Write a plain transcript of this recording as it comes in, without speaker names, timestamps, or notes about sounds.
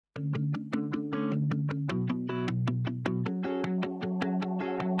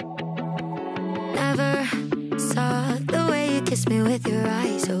kiss me with your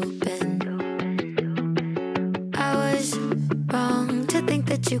eyes open. I was wrong to think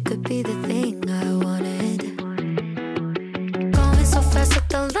that you could be the thing I wanted. Going so fast that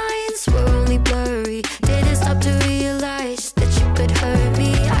the lines were only blurry. Didn't stop to realize that you could hurt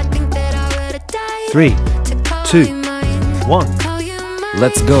me. I think that I would have died. 3, 2, 1.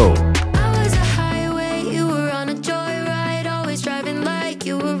 Let's go. I was a highway, you were on a joyride, always driving like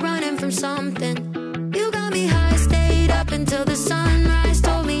you were running from something. You got me high, stayed up until the sunrise,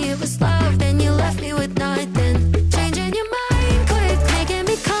 told me it was love, then you left me with nothing. Changing your mind quick, making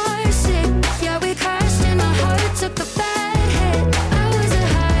me car sick. Yeah, we crashed and my heart took a bad hit. I was a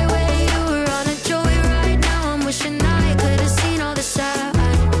highway, you were on a joyride. Now I'm wishing I could have seen all the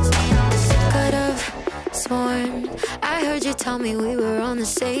signs. Could have sworn I heard you tell me we were on the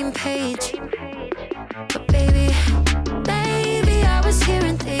same page. But baby, maybe I was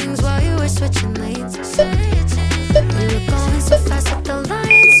hearing things while you were switching lanes. We were going so fast that the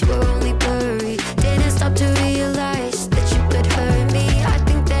lines were only blurry. Didn't stop to realize that you could hurt me. I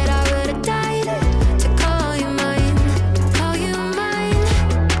think that I would have died to call you mine, call you mine.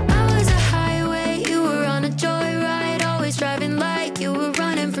 I was a highway, you were on a joyride, always driving like you were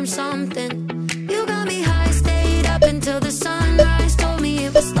running from something. You got me high, stayed up until the sunrise, told me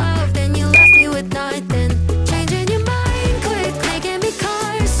it was love, then you left me with nothing. Changing your mind quick, making me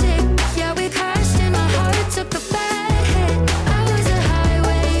car sick. Yeah, we crashed and my heart took a bad hit. I was a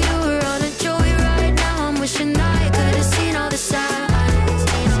highway, you were on a joyride. Now I'm wishing I could have seen all the signs.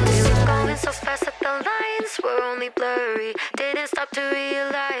 We were going so fast that the lines were only blurry. Didn't stop to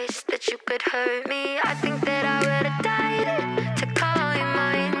realize that you could hurt me. I think that I would have died to call you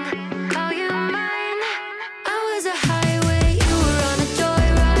mine, call you mine. I was a highway, you were on a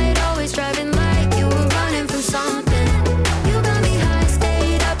joyride, always driving like you were running from something. You got me high,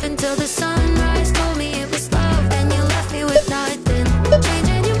 stayed up until the sunrise, told me it was love, then you left me with nothing.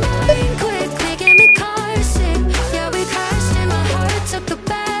 Changing your mind quick, making me car sick. Yeah, we crashed and my heart took a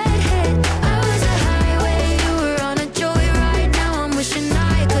bad hit. I was a highway, you were on a joyride. Now I'm wishing I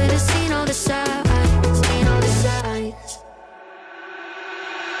could have seen all the signs, seen all the signs.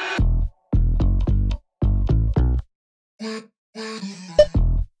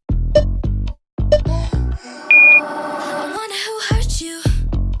 I wonder who hurt you.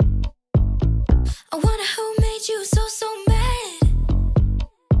 I wonder who made you so mad.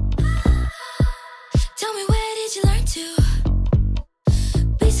 Tell me, where did you learn to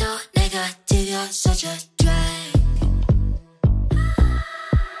be so negative? You're such a drag.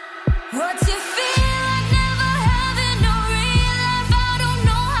 What's it feel like never having no real life? I don't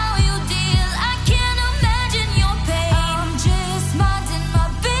know how you deal. I can't imagine your pain. I'm just minding my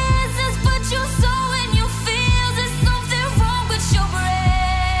business, but you're so in your feels. There's something wrong with your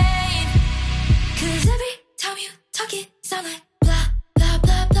brain. 'Cause every time you talk it sound like blah, blah,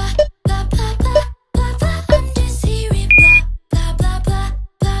 blah, blah, blah, blah, blah, blah, blah. I'm just hearing blah, blah, blah, blah,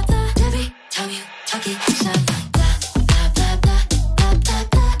 blah, blah. Every time you talk it sound like blah, blah, blah, blah, blah, blah,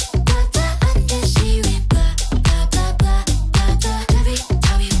 blah, blah, blah. I'm just hearing blah, blah, blah, blah, blah, blah. Every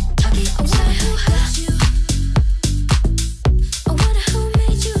time you talk it sound like who hurt you. I wonder who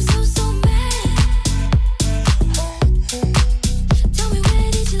made you so mad. Tell me, where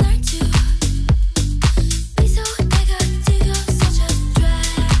did you learn to be so negative? You're such a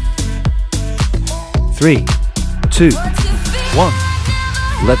drag. 3, 2, 1.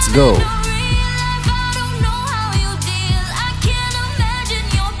 Let's go.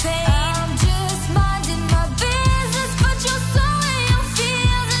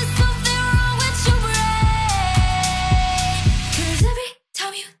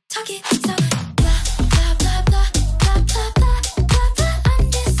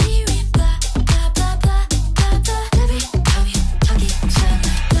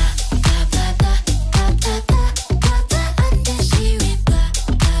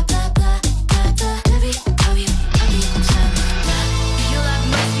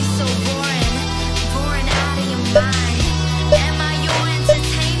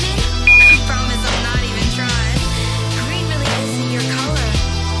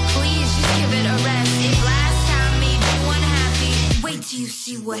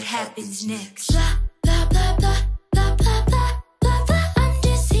 What happens next? Blah, blah, blah, blah, blah, blah, blah, blah, blah. I'm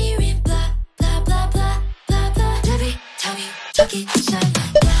just hearing blah, blah, blah, blah, blah, blah. Every time you talk it sound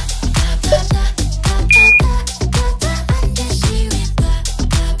like blah, blah, blah, blah, blah, blah, blah, blah, blah. I'm just hearing blah,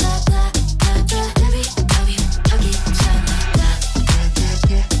 blah, blah, blah, blah, blah. Every time you talk it sound like blah, blah, blah,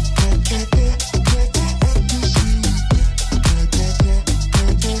 blah, blah, blah,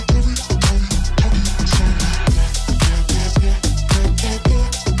 blah.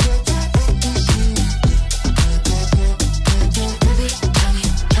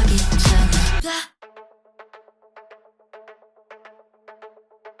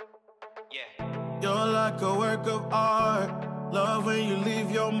 You're like a work of art. Love when you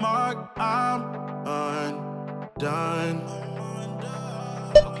leave your mark. I'm undone.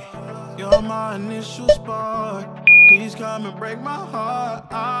 You're my initial spark. Please come and break my heart.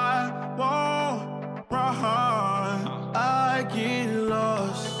 I won't run. I get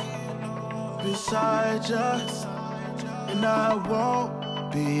lost beside you, and I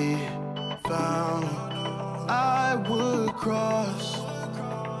won't be found. I would cross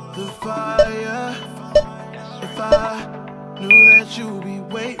the fire if I knew that you'd be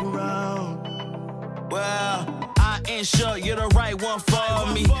waiting around. Well, I ain't sure you're the right one for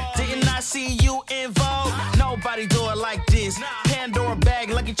me. Didn't I see you involved? Nobody do it like this. Pandora bag,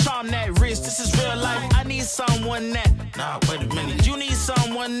 lucky charm that wrist. This is real life. I need someone that. Nah, wait a minute. You need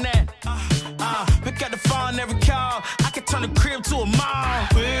someone that. Pick up the phone every call. I can turn the crib to a mall.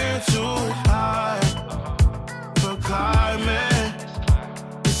 We're too high for climbing.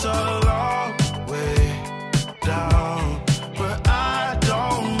 It's a long way down, but I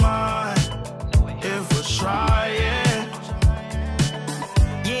don't mind if we're trying.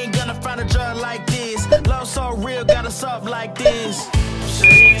 You ain't gonna find a drug like this. Love so real, got us up like this.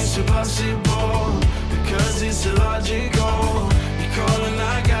 Say it's impossible because it's illogical. You calling,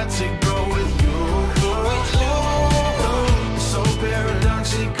 I got to go with you. It's so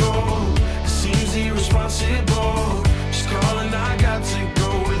paradoxical. It seems irresponsible. Just calling, I got to go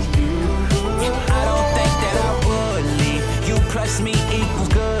with you. I don't think that I would leave. You plus me equals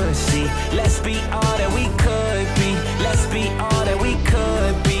good. See, let's be all that we could be. Let's be all that we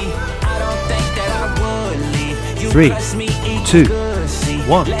could be. I don't think that I would leave. You 3, plus me equals 2, good. See,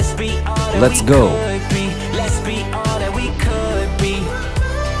 1. let's be all that Let's we go. could be.